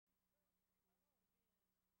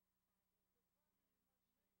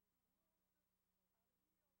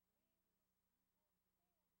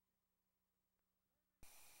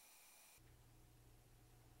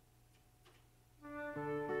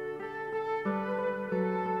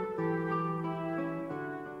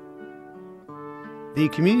The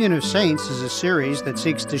Communion of Saints is a series that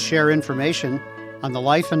seeks to share information on the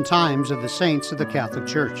life and times of the saints of the Catholic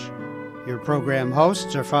Church. Your program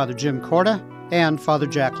hosts are Father Jim Corda and Father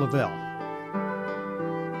Jack Lavelle.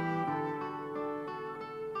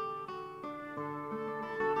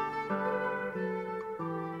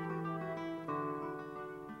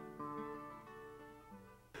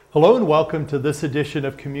 Hello and welcome to this edition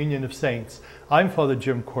of Communion of Saints. I'm Father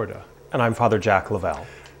Jim Corda. And I'm Father Jack Lavelle.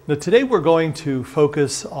 Now today we're going to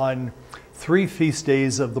focus on 3 feast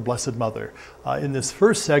days of the Blessed Mother. In this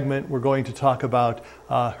first segment we're going to talk about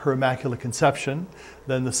her Immaculate Conception.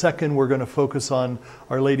 Then the second we're going to focus on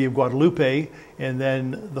Our Lady of Guadalupe. And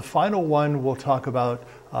then the final one we'll talk about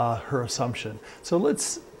her Assumption. So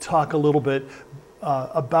let's talk a little bit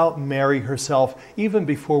about Mary herself, even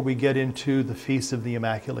before we get into the Feast of the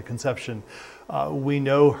Immaculate Conception. We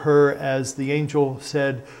know her as the angel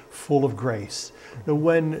said, full of grace. Now,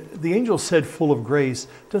 when the angel said full of grace,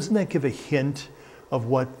 doesn't that give a hint of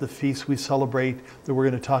what the feast we celebrate that we're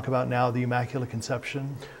going to talk about now, the Immaculate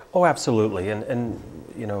Conception? Oh, absolutely. And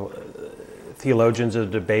you know, theologians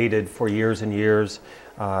have debated for years and years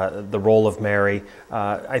the role of Mary.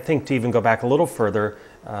 I think to even go back a little further,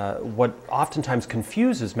 what oftentimes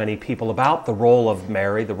confuses many people about the role of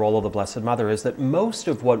Mary, the role of the Blessed Mother, is that most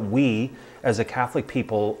of what we as a Catholic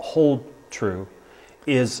people hold true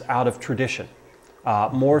is out of tradition,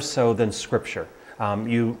 more so than Scripture.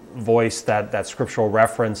 You voiced that scriptural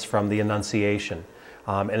reference from the Annunciation,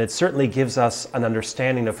 and it certainly gives us an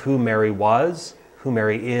understanding of who Mary was, who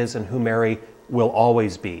Mary is, and who Mary will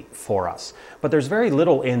always be for us. But there's very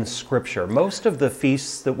little in Scripture. Most of the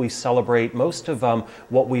feasts that we celebrate, most of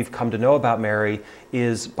what we've come to know about Mary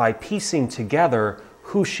is by piecing together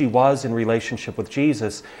who she was in relationship with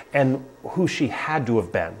Jesus and who she had to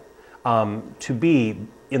have been to be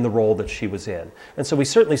in the role that she was in. And so we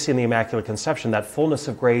certainly see in the Immaculate Conception that fullness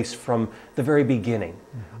of grace from the very beginning,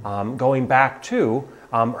 going back to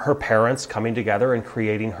her parents coming together and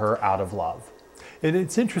creating her out of love. And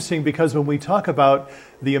it's interesting because when we talk about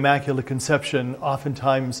the Immaculate Conception,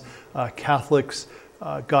 oftentimes Catholics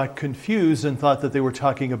got confused and thought that they were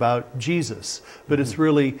talking about Jesus. But it's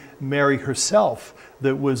really Mary herself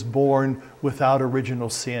that was born without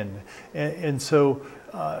original sin. And so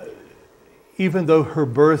even though her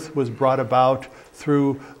birth was brought about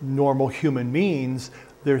through normal human means,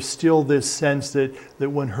 there's still this sense that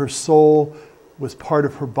when her soul was part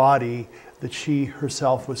of her body, that she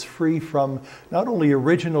herself was free from not only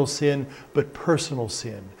original sin, but personal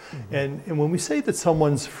sin. And when we say that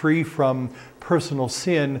someone's free from personal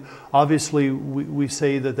sin, obviously we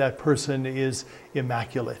say that that person is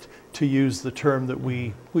immaculate, to use the term that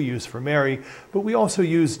we use for Mary. But we also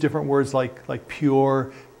use different words like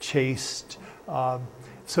pure, chaste.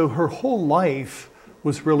 So her whole life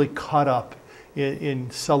was really caught up in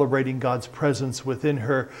celebrating God's presence within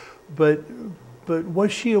her. But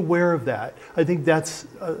was she aware of that? I think that's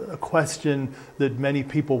a question that many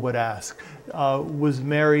people would ask. Was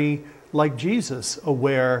Mary, like Jesus,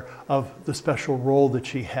 aware of the special role that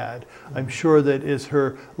she had? I'm sure that as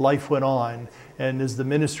her life went on and as the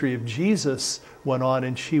ministry of Jesus went on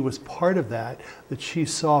and she was part of that she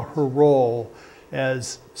saw her role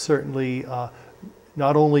as certainly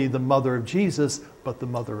not only the mother of Jesus, but the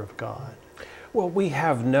mother of God. Well, we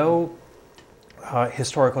have no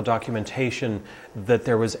historical documentation that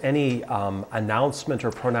there was any announcement or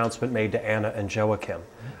pronouncement made to Anna and Joachim.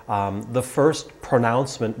 The first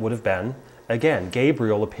pronouncement would have been, again,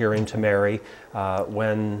 Gabriel appearing to Mary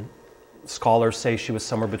when scholars say she was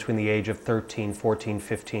somewhere between the age of 13, 14,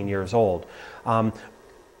 15 years old.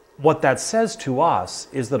 What that says to us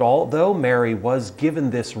is that although Mary was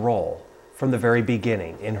given this role from the very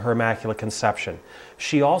beginning in her Immaculate Conception,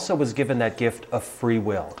 she also was given that gift of free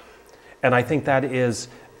will. And I think that is,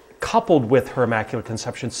 coupled with her Immaculate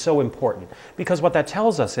Conception, so important. Because what that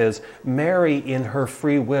tells us is Mary, in her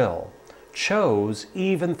free will, chose,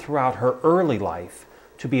 even throughout her early life,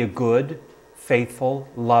 to be a good, faithful,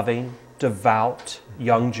 loving, devout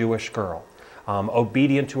young Jewish girl.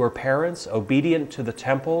 Obedient to her parents, obedient to the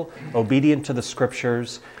temple, obedient to the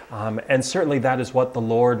Scriptures. And certainly that is what the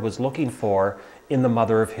Lord was looking for in the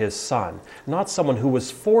mother of his Son. Not someone who was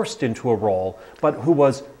forced into a role, but who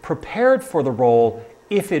was prepared for the role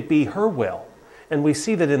if it be her will. And we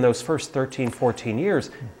see that in those first 13, 14 years,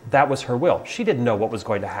 that was her will. She didn't know what was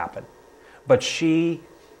going to happen, but she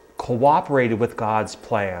cooperated with God's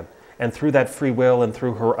plan, and through that free will and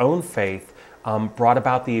through her own faith, brought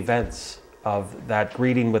about the events of that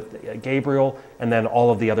greeting with Gabriel and then all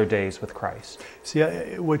of the other days with Christ. See,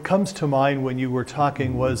 what comes to mind when you were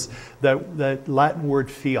talking was that Latin word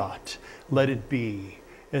fiat, let it be.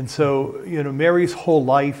 And so, Mary's whole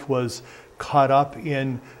life was caught up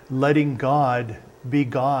in letting God be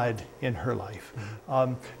God in her life.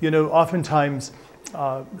 Oftentimes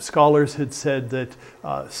scholars had said that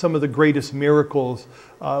some of the greatest miracles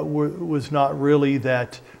was not really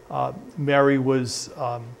that Mary was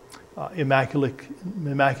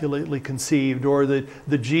immaculately conceived, or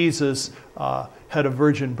that Jesus had a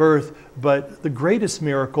virgin birth, but the greatest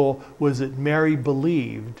miracle was that Mary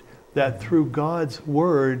believed that through God's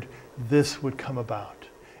word this would come about.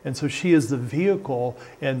 And so she is the vehicle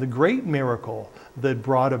and the great miracle that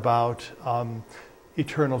brought about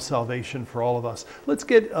eternal salvation for all of us. Let's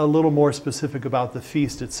get a little more specific about the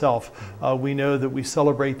feast itself. We know that we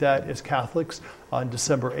celebrate that as Catholics on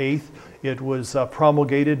December 8th. It was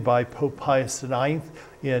promulgated by Pope Pius IX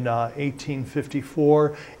in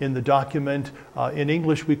 1854 in the document, in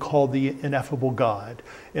English we call the Ineffable God.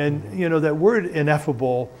 And that word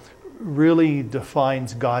ineffable really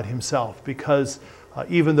defines God himself, because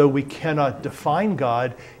even though we cannot define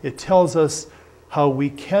God, it tells us how we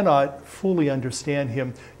cannot fully understand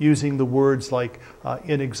him using the words like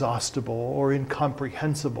inexhaustible or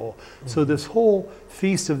incomprehensible. So this whole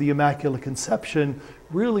Feast of the Immaculate Conception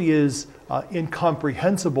really is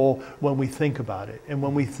incomprehensible when we think about it, and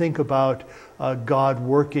when we think about God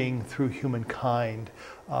working through humankind,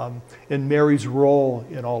 and Mary's role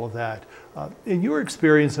in all of that. In your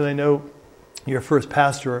experience, and I know your first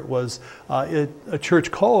pastorate was a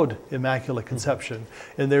church called Immaculate Conception.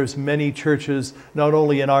 And there's many churches, not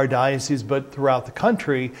only in our diocese, but throughout the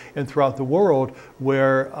country and throughout the world,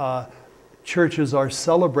 where churches are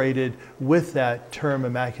celebrated with that term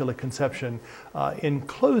Immaculate Conception. In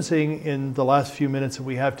closing, in the last few minutes that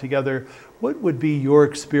we have together, what would be your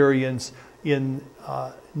experience in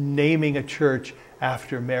naming a church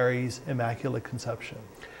after Mary's Immaculate Conception?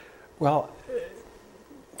 Well,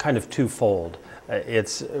 kind of twofold.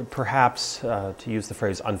 It's perhaps, to use the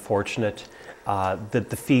phrase, unfortunate that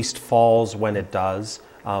the feast falls when it does.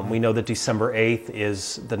 We know that December 8th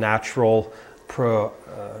is the natural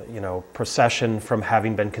procession from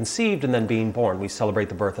having been conceived and then being born. We celebrate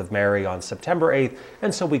the birth of Mary on September 8th,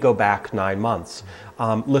 and so we go back 9 months.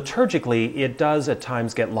 Liturgically, it does at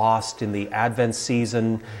times get lost in the Advent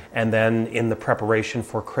season and then in the preparation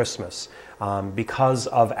for Christmas. Because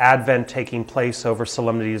of Advent taking place over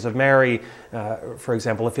solemnities of Mary, for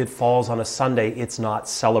example, if it falls on a Sunday, it's not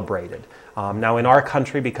celebrated. Now in our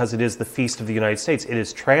country, because it is the Feast of the United States, it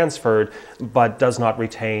is transferred, but does not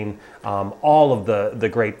retain all of the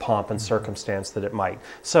great pomp and circumstance that it might.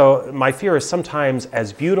 So my fear is sometimes,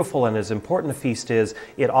 as beautiful and as important a feast is,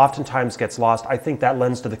 it oftentimes gets lost. I think that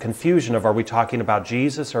lends to the confusion of, are we talking about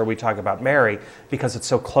Jesus or are we talking about Mary, because it's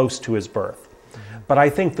so close to his birth. But I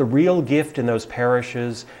think the real gift in those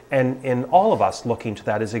parishes, and in all of us looking to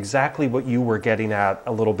that, is exactly what you were getting at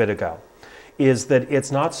a little bit ago, is that it's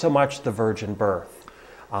not so much the virgin birth.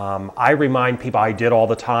 I remind people, I did all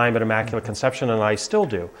the time at Immaculate Conception, and I still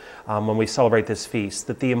do when we celebrate this feast,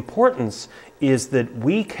 that the importance is that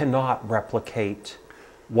we cannot replicate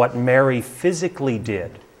what Mary physically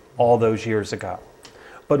did all those years ago.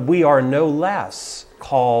 But we are no less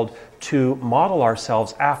called to model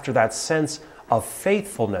ourselves after that sense of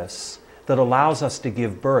faithfulness that allows us to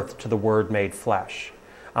give birth to the Word made flesh.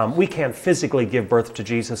 We can't physically give birth to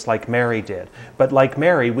Jesus like Mary did, but like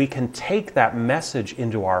Mary, we can take that message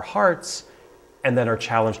into our hearts and then are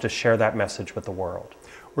challenged to share that message with the world.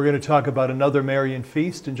 We're going to talk about another Marian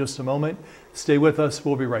feast in just a moment. Stay with us.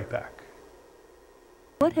 We'll be right back.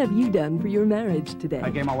 What have you done for your marriage today?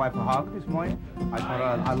 I gave my wife a hug this morning. I told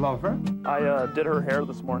her I love her. I did her hair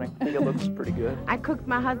this morning. I think it looks pretty good. I cooked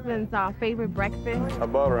my husband's favorite breakfast. I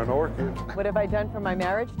bought her an orchid. What have I done for my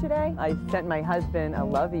marriage today? I sent my husband a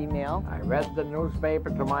love email. I read the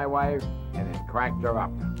newspaper to my wife, and it cracked her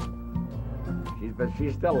up. But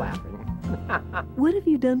she's still laughing. What have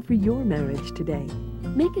you done for your marriage today?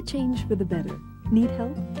 Make a change for the better. Need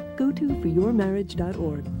help? Go to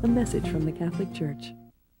foryourmarriage.org, a message from the Catholic Church.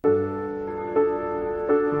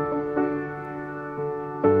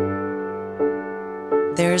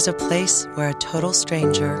 There is a place where a total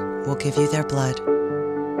stranger will give you their blood.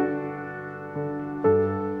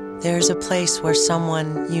 There is a place where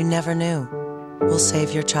someone you never knew will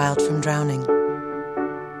save your child from drowning.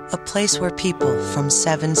 A place where people from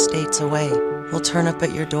 7 states away will turn up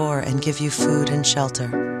at your door and give you food and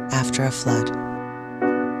shelter after a flood.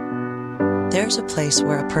 There's a place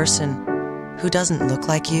where a person who doesn't look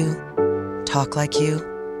like you, talk like you,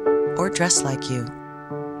 or dress like you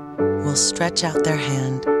will stretch out their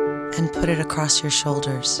hand and put it across your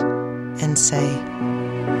shoulders and say,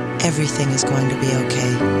 everything is going to be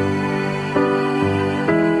okay.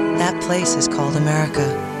 That place is called America,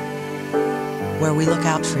 where we look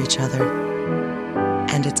out for each other,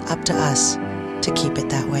 and it's up to us to keep it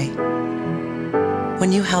that way.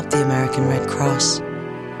 When you help the American Red Cross,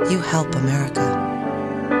 you help America.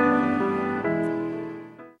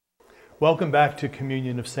 Welcome back to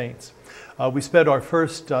Communion of Saints. We spent our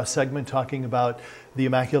first segment talking about the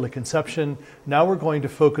Immaculate Conception. Now we're going to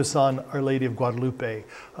focus on Our Lady of Guadalupe.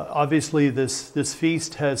 Obviously, this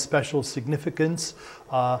feast has special significance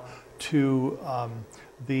to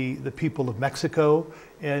the people of Mexico.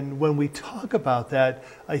 And when we talk about that,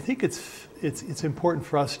 I think it's important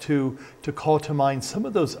for us to call to mind some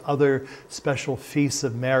of those other special feasts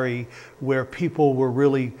of Mary where people were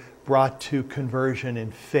really brought to conversion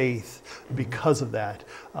and faith because of that.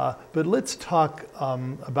 But let's talk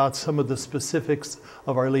about some of the specifics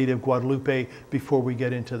of Our Lady of Guadalupe before we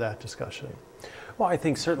get into that discussion. Well, I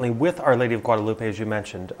think certainly with Our Lady of Guadalupe, as you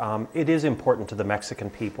mentioned, it is important to the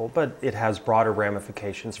Mexican people, but it has broader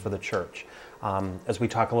ramifications for the Church. As we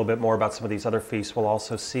talk a little bit more about some of these other feasts, we'll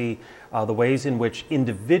also see the ways in which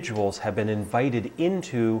individuals have been invited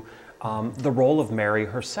into the role of Mary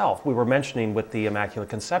herself. We were mentioning with the Immaculate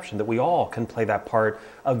Conception that we all can play that part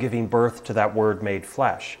of giving birth to that Word made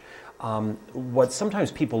flesh. What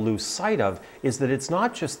sometimes people lose sight of is that it's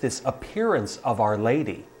not just this appearance of Our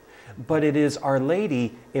Lady, but it is Our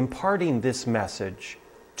Lady imparting this message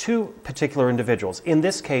to particular individuals, in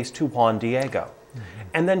this case to Juan Diego.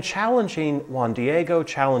 And then challenging Juan Diego,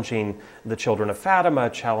 challenging the children of Fatima,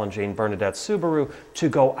 challenging Bernadette Subaru to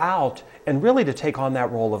go out and really to take on that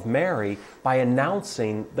role of Mary by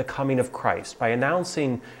announcing the coming of Christ, by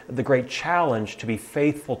announcing the great challenge to be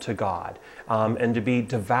faithful to God and to be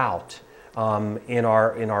devout in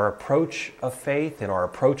our approach of faith, in our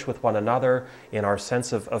approach with one another, in our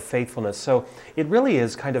sense of faithfulness. So it really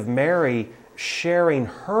is kind of Mary sharing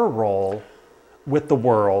her role with the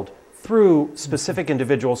world through specific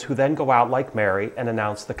individuals who then go out like Mary and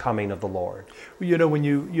announce the coming of the Lord. You know, when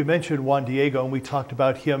you mentioned Juan Diego, and we talked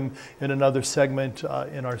about him in another segment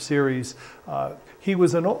in our series, he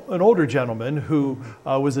was an older gentleman who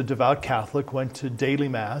was a devout Catholic, went to daily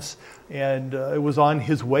Mass, and it was on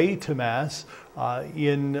his way to Mass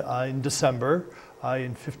in December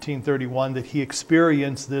in 1531 that he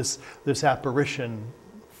experienced this apparition,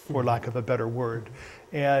 for lack of a better word.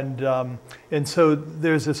 And so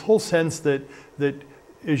there's this whole sense that,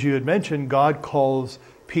 as you had mentioned, God calls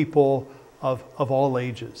people of all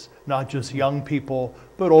ages, not just young people,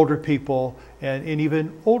 but older people and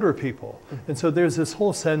even older people. And so there's this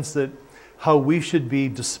whole sense that how we should be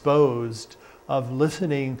disposed of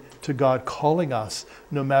listening to God calling us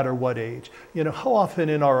no matter what age. You know, how often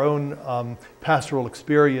in our own pastoral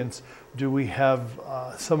experience do we have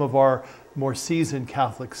some of our more seasoned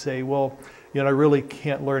Catholics say, well, you know, I really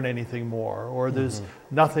can't learn anything more, or there's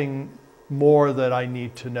nothing more that I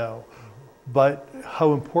need to know. But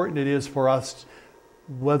how important it is for us,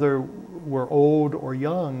 whether we're old or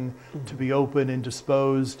young, to be open and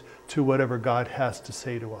disposed to whatever God has to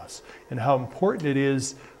say to us. And how important it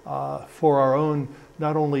is for our own,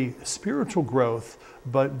 not only spiritual growth,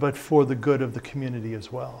 but for the good of the community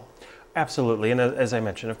as well. Absolutely, and as I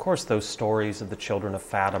mentioned, of course, those stories of the children of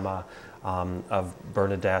Fatima, of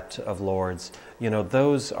Bernadette of Lourdes, you know,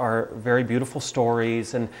 those are very beautiful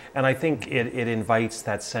stories, and I think it invites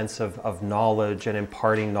that sense of knowledge and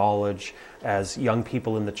imparting knowledge as young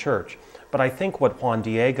people in the Church. But I think what Juan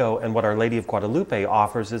Diego and what Our Lady of Guadalupe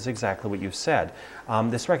offers is exactly what you said.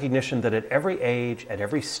 This recognition that at every age, at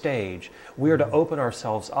every stage, we are to open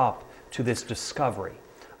ourselves up to this discovery.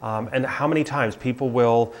 And how many times people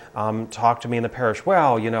will talk to me in the parish,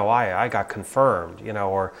 well, you know, I got confirmed, you know,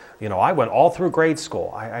 or, you know, I went all through grade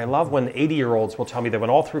school. I love when 80-year-olds will tell me they went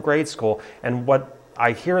all through grade school, and what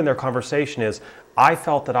I hear in their conversation is, I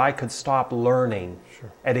felt that I could stop learning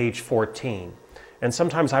at age 14. And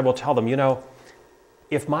sometimes I will tell them, you know,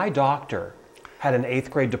 if my doctor had an 8th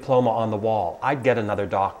grade diploma on the wall, I'd get another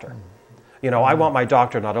doctor. You know, I want my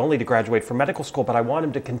doctor not only to graduate from medical school, but I want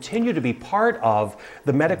him to continue to be part of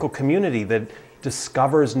the medical community that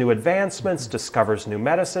discovers new advancements, discovers new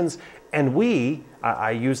medicines, and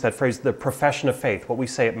I use that phrase, the profession of faith, what we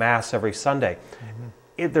say at Mass every Sunday.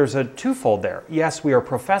 There's a twofold there. Yes, we are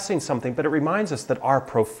professing something, but it reminds us that our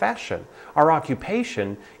profession, our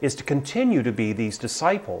occupation, is to continue to be these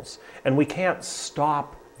disciples, and we can't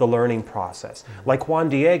stop the learning process. Like Juan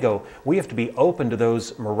Diego, we have to be open to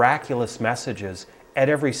those miraculous messages at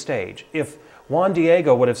every stage. If Juan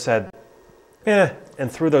Diego would have said,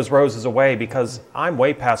 and threw those roses away because I'm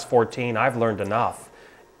way past 14, I've learned enough,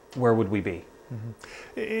 where would we be?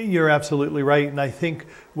 You're absolutely right. And I think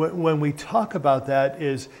when we talk about that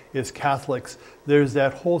as Catholics, there's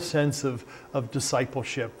that whole sense of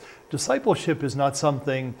discipleship. Discipleship is not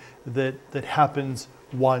something that happens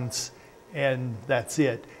once and that's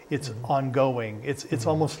it. It's ongoing. It's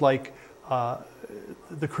almost like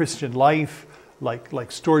the Christian life,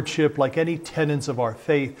 like stewardship, like any tenets of our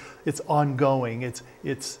faith. It's ongoing.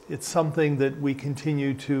 It's something that we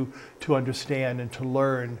continue to understand and to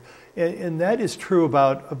learn. And that is true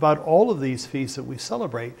about all of these feasts that we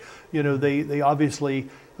celebrate. You know, they obviously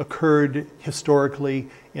occurred historically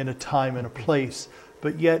in a time and a place,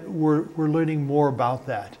 but yet we're learning more about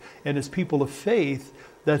that. And as people of faith,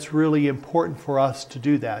 that's really important for us to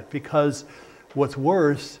do that, because what's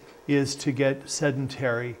worse is to get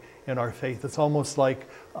sedentary in our faith. It's almost like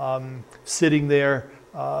sitting there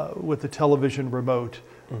with the television remote,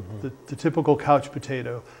 the typical couch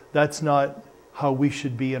potato. That's not how we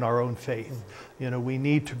should be in our own faith. You know, we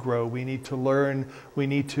need to grow, we need to learn, we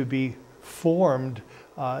need to be formed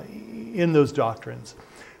in those doctrines.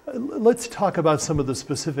 Let's talk about some of the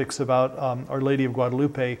specifics about Our Lady of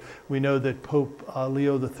Guadalupe. We know that Pope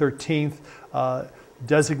Leo XIII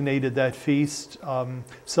designated that feast,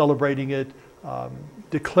 celebrating it,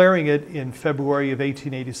 declaring it in February of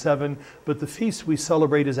 1887, but the feast we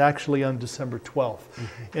celebrate is actually on December 12th.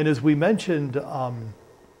 And as we mentioned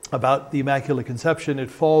about the Immaculate Conception,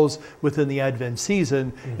 it falls within the Advent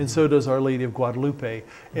season, and so does Our Lady of Guadalupe.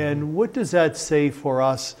 And what does that say for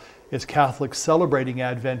us as Catholics celebrating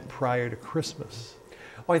Advent prior to Christmas?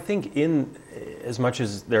 Well, I think in as much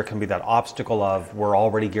as there can be that obstacle of we're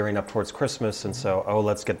already gearing up towards Christmas, and so,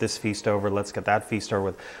 let's get this feast over, let's get that feast over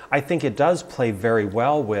with, I think it does play very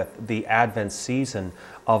well with the Advent season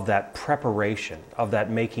of that preparation, of that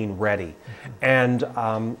making ready. And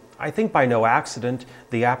I think by no accident,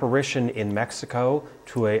 the apparition in Mexico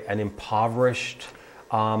to an impoverished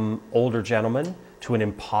older gentleman, to an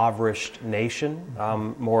impoverished nation,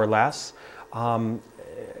 more or less.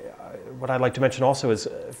 What I'd like to mention also is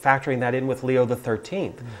factoring that in with Leo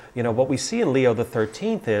XIII. You know, what we see in Leo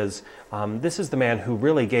XIII is, this is the man who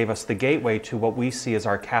really gave us the gateway to what we see as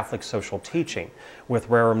our Catholic social teaching with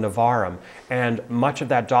Rerum Novarum. And much of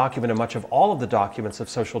that document and much of all of the documents of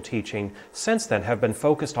social teaching since then have been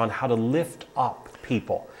focused on how to lift up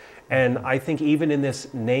people. And I think even in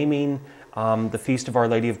this naming the Feast of Our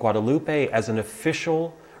Lady of Guadalupe as an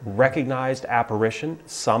official recognized apparition,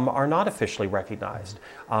 some are not officially recognized.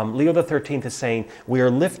 Leo XIII is saying we are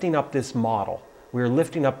lifting up this model, we are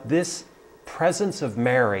lifting up this presence of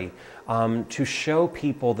Mary to show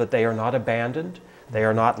people that they are not abandoned, they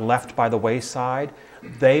are not left by the wayside,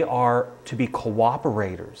 they are to be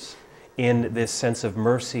cooperators in this sense of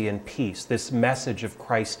mercy and peace, this message of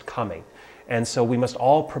Christ coming. And so we must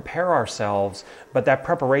all prepare ourselves, but that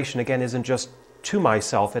preparation, again, isn't just to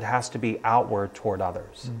myself, it has to be outward toward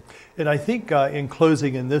others. And I think in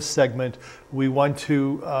closing in this segment, we want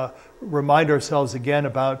to remind ourselves again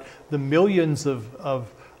about the millions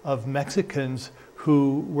of Mexicans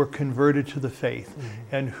who were converted to the faith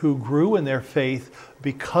and who grew in their faith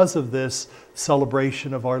because of this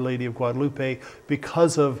celebration of Our Lady of Guadalupe,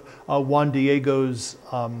 because of Juan Diego's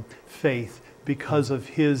faith, because of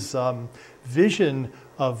his vision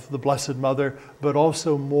of the Blessed Mother, but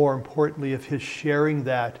also more importantly of his sharing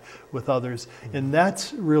that with others. And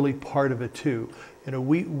that's really part of it too. You know,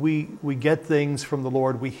 we get things from the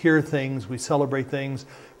Lord, we hear things, we celebrate things,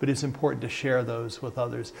 but it's important to share those with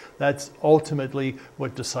others. That's ultimately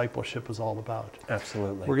what discipleship is all about.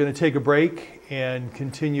 Absolutely. We're going to take a break and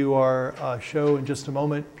continue our show in just a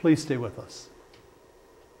moment. Please stay with us.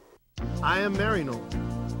 I am Marino.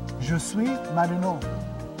 Je suis Marino.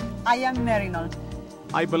 I am Marino.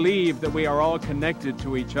 I believe that we are all connected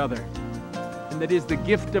to each other, and that is the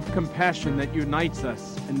gift of compassion that unites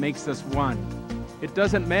us and makes us one. It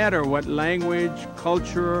doesn't matter what language,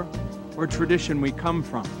 culture, or tradition we come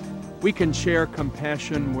from. We can share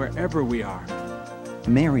compassion wherever we are.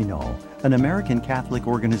 Marino, an American Catholic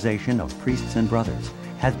organization of priests and brothers,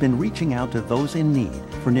 has been reaching out to those in need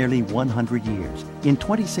for nearly 100 years in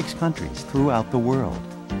 26 countries throughout the world.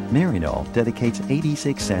 Marino dedicates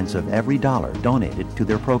 86 cents of every dollar donated to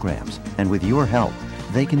their programs, and with your help,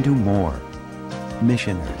 they can do more.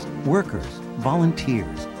 Missioners, workers,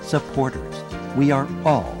 volunteers, supporters, we are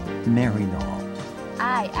all Marino.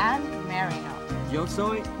 I am Marino. Yo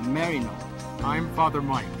soy Marino. I'm Father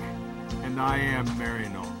Mike, and I am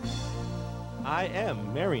Marino. I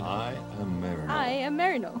am Marino. I am Marino. I am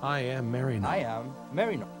Marino. I am Marino. I am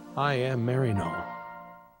Marino. I am Marino.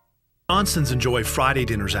 Johnsons enjoy Friday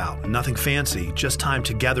dinners out. Nothing fancy, just time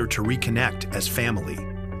together to reconnect as family.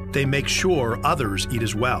 They make sure others eat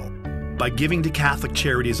as well. By giving to Catholic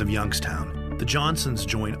Charities of Youngstown, the Johnsons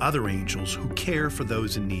join other angels who care for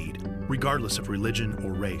those in need, regardless of religion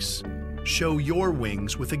or race. Show your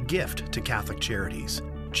wings with a gift to Catholic Charities,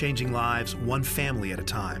 changing lives one family at a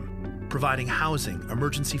time, providing housing,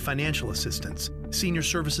 emergency financial assistance, senior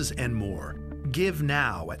services, and more. Give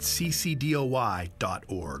now at ccdoy.org.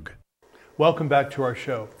 Welcome back to our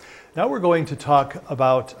show. Now we're going to talk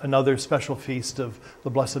about another special feast of the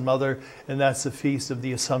Blessed Mother, and that's the Feast of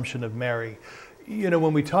the Assumption of Mary. You know,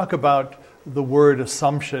 when we talk about the word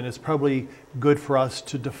Assumption, it's probably good for us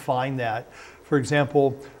to define that. For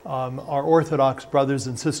example, our Orthodox brothers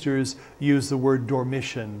and sisters use the word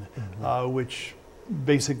dormition, which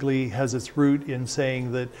basically has its root in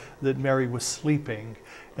saying that Mary was sleeping.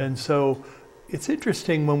 And so it's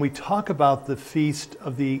interesting when we talk about the Feast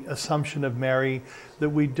of the Assumption of Mary that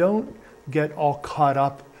we don't get all caught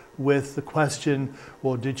up with the question,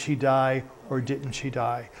 well, did she die or didn't she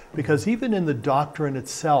die? Because even in the doctrine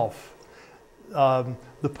itself,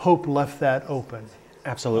 the Pope left that open.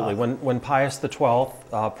 Absolutely. When Pius XII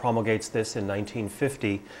promulgates this in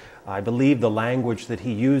 1950, I believe the language that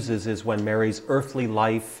he uses is when Mary's earthly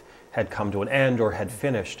life had come to an end or had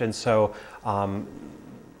finished. And so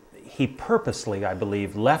he purposely, I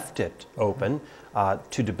believe, left it open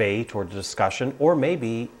to debate or to discussion, or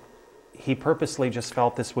maybe he purposely just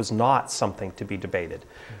felt this was not something to be debated.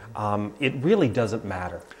 It really doesn't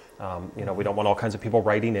matter. You know, we don't want all kinds of people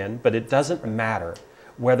writing in, but it doesn't matter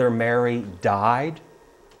whether Mary died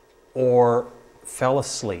or fell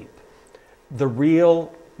asleep. The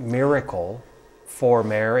real miracle for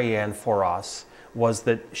Mary and for us was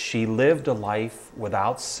that she lived a life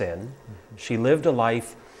without sin. She lived a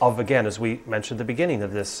life of, again, as we mentioned at the beginning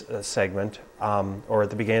of this segment, or at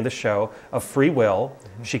the beginning of the show, of free will.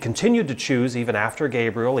 She continued to choose even after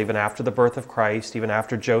Gabriel, even after the birth of Christ, even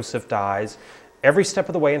after Joseph dies. Every step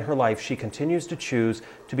of the way in her life, she continues to choose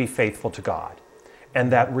to be faithful to God.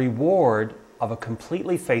 And that reward of a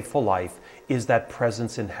completely faithful life is that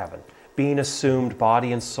presence in heaven, being assumed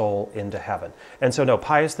body and soul into heaven. And so no,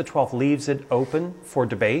 Pius XII leaves it open for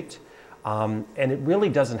debate, and it really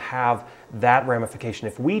doesn't have that ramification.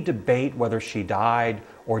 If we debate whether she died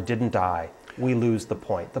or didn't die, we lose the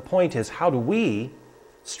point. The point is, how do we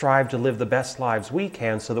strive to live the best lives we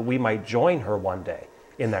can so that we might join her one day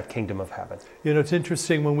in that kingdom of heaven? You know, it's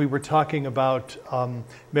interesting when we were talking about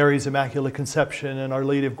Mary's Immaculate Conception and Our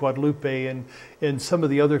Lady of Guadalupe and some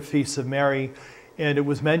of the other feasts of Mary, and it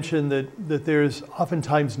was mentioned that there's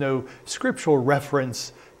oftentimes no scriptural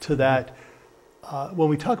reference to that. When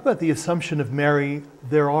we talk about the Assumption of Mary,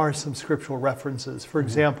 there are some scriptural references. For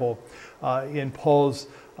example, in Paul's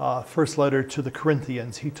first letter to the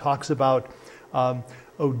Corinthians, he talks about,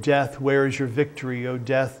 O death, where is your victory? O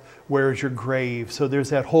death, where is your grave? So there's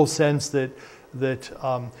that whole sense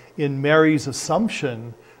that in Mary's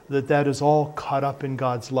Assumption, that is all caught up in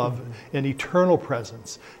God's love and eternal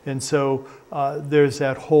presence. And so there's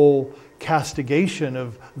that whole castigation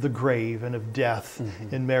of the grave and of death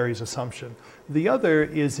in Mary's Assumption. The other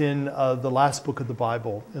is in the last book of the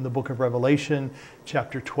Bible, in the book of Revelation,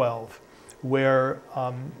 chapter 12, where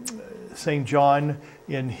St. John,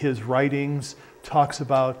 in his writings, talks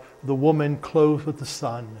about the woman clothed with the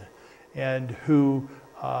sun and who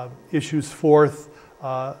issues forth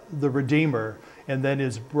the Redeemer and then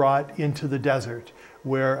is brought into the desert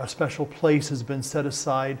where a special place has been set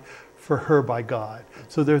aside for her by God.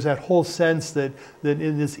 So there's that whole sense that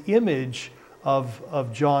in this image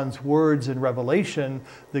of John's words in Revelation,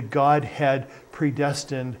 that God had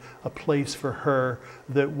predestined a place for her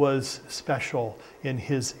that was special in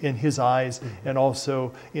his eyes and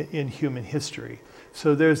also in human history.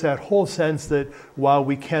 So there's that whole sense that while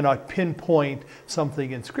we cannot pinpoint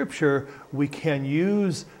something in Scripture, we can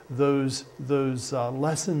use those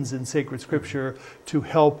lessons in sacred Scripture to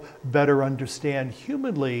help better understand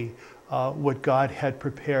humanly what God had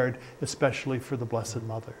prepared, especially for the Blessed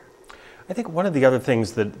Mother. I think one of the other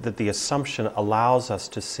things that the Assumption allows us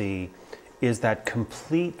to see is that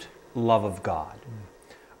complete love of God.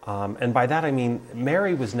 And by that I mean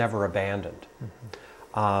Mary was never abandoned.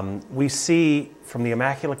 We see from the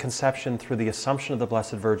Immaculate Conception through the Assumption of the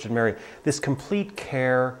Blessed Virgin Mary this complete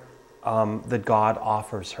care that God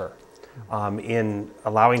offers her in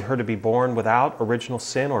allowing her to be born without original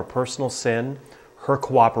sin or personal sin, her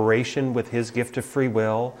cooperation with His gift of free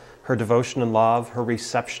will, her devotion and love, her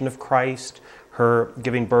reception of Christ, her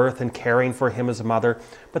giving birth and caring for Him as a mother.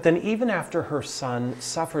 But then even after her Son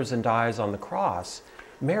suffers and dies on the cross,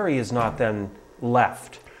 Mary is not then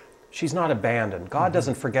left. She's not abandoned. God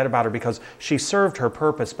doesn't forget about her because she served her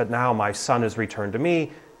purpose, but now my Son is returned to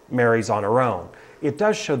me. Mary's on her own. It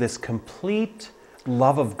does show this complete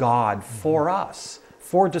love of God for us,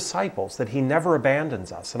 for disciples, that he never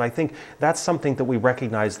abandons us. And I think that's something that we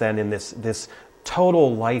recognize then in this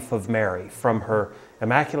total life of Mary, from her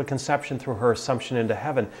Immaculate Conception through her Assumption into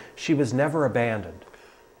heaven. She was never abandoned.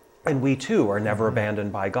 And we too are never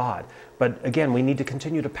abandoned by God. But again, we need to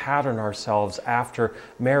continue to pattern ourselves after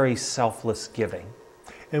Mary's selfless giving.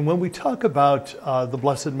 And when we talk about the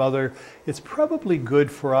Blessed Mother, it's probably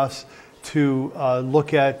good for us to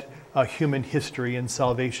look at human history and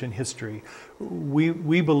salvation history.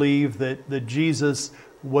 We believe that Jesus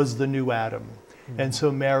was the new Adam, and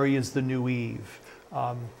so Mary is the new Eve.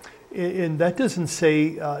 And that doesn't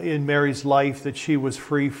say in Mary's life that she was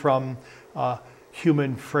free from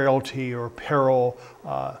human frailty or peril.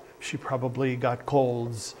 She probably got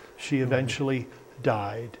colds. She eventually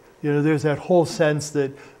died. You know, there's that whole sense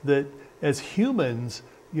that as humans,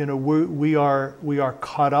 you know, we are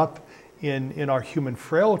caught up in our human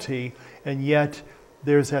frailty, and yet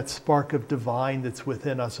there's that spark of divine that's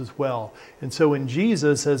within us as well. And so in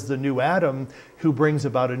Jesus, as the new Adam who brings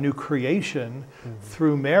about a new creation,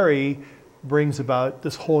 through Mary brings about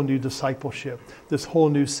this whole new discipleship, this whole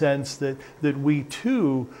new sense that we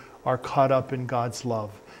too are caught up in God's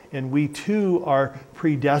love. And we too are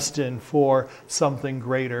predestined for something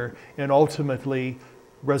greater, and ultimately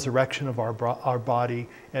resurrection of our body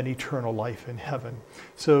and eternal life in heaven.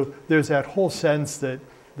 So there's that whole sense that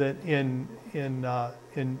in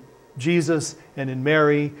Jesus and in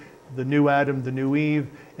Mary, the new Adam, the new Eve,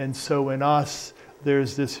 and so in us,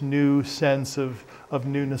 there's this new sense of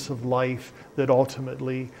newness of life that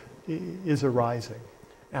ultimately is arising.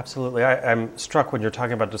 Absolutely. I'm struck when you're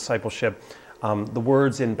talking about discipleship, the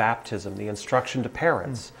words in baptism, the instruction to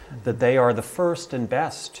parents, that they are the first and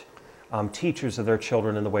best teachers of their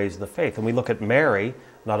children in the ways of the faith. And we look at Mary,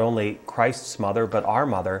 not only Christ's mother, but our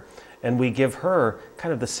mother, and we give her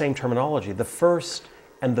kind of the same terminology, the first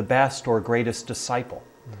and the best or greatest disciple,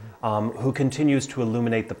 who continues to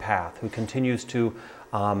illuminate the path, who continues to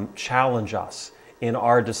challenge us in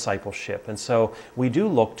our discipleship. And so we do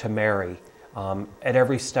look to Mary at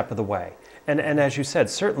every step of the way. And as you said,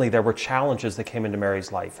 certainly there were challenges that came into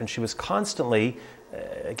Mary's life, and she was constantly,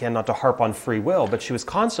 again, not to harp on free will, but she was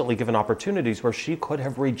constantly given opportunities where she could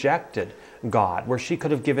have rejected God, where she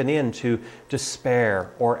could have given in to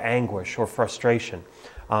despair or anguish or frustration.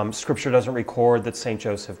 Scripture doesn't record that St.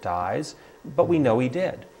 Joseph dies, but we know he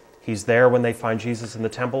did. He's there when they find Jesus in the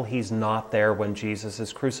temple. He's not there when Jesus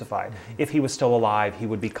is crucified. If he was still alive, he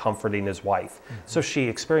would be comforting his wife. So she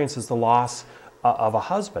experiences the loss of a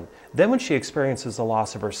husband. Then when she experiences the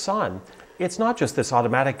loss of her son, it's not just this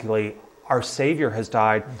automatically, our Savior has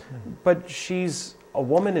died, but she's a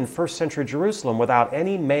woman in first century Jerusalem without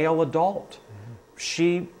any male adult.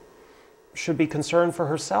 She should be concerned for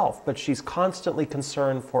herself, but she's constantly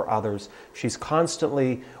concerned for others. She's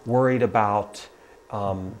constantly worried about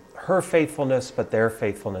her faithfulness, but their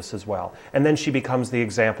faithfulness as well. And then she becomes the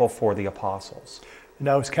example for the apostles.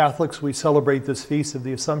 Now, as Catholics, we celebrate this feast of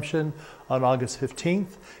the Assumption on August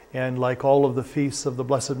 15th. And like all of the feasts of the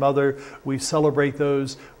Blessed Mother, we celebrate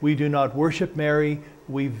those. We do not worship Mary,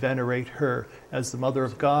 we venerate her as the Mother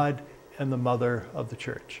of God and the Mother of the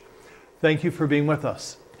Church. Thank you for being with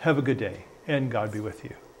us. Have a good day, and God be with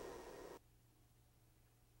you.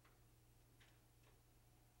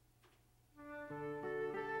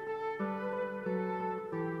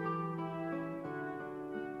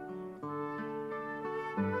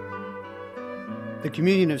 The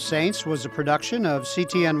Communion of Saints was a production of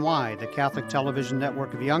CTNY, the Catholic Television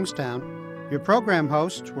Network of Youngstown. Your program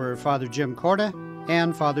hosts were Father Jim Corda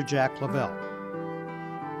and Father Jack Lavelle.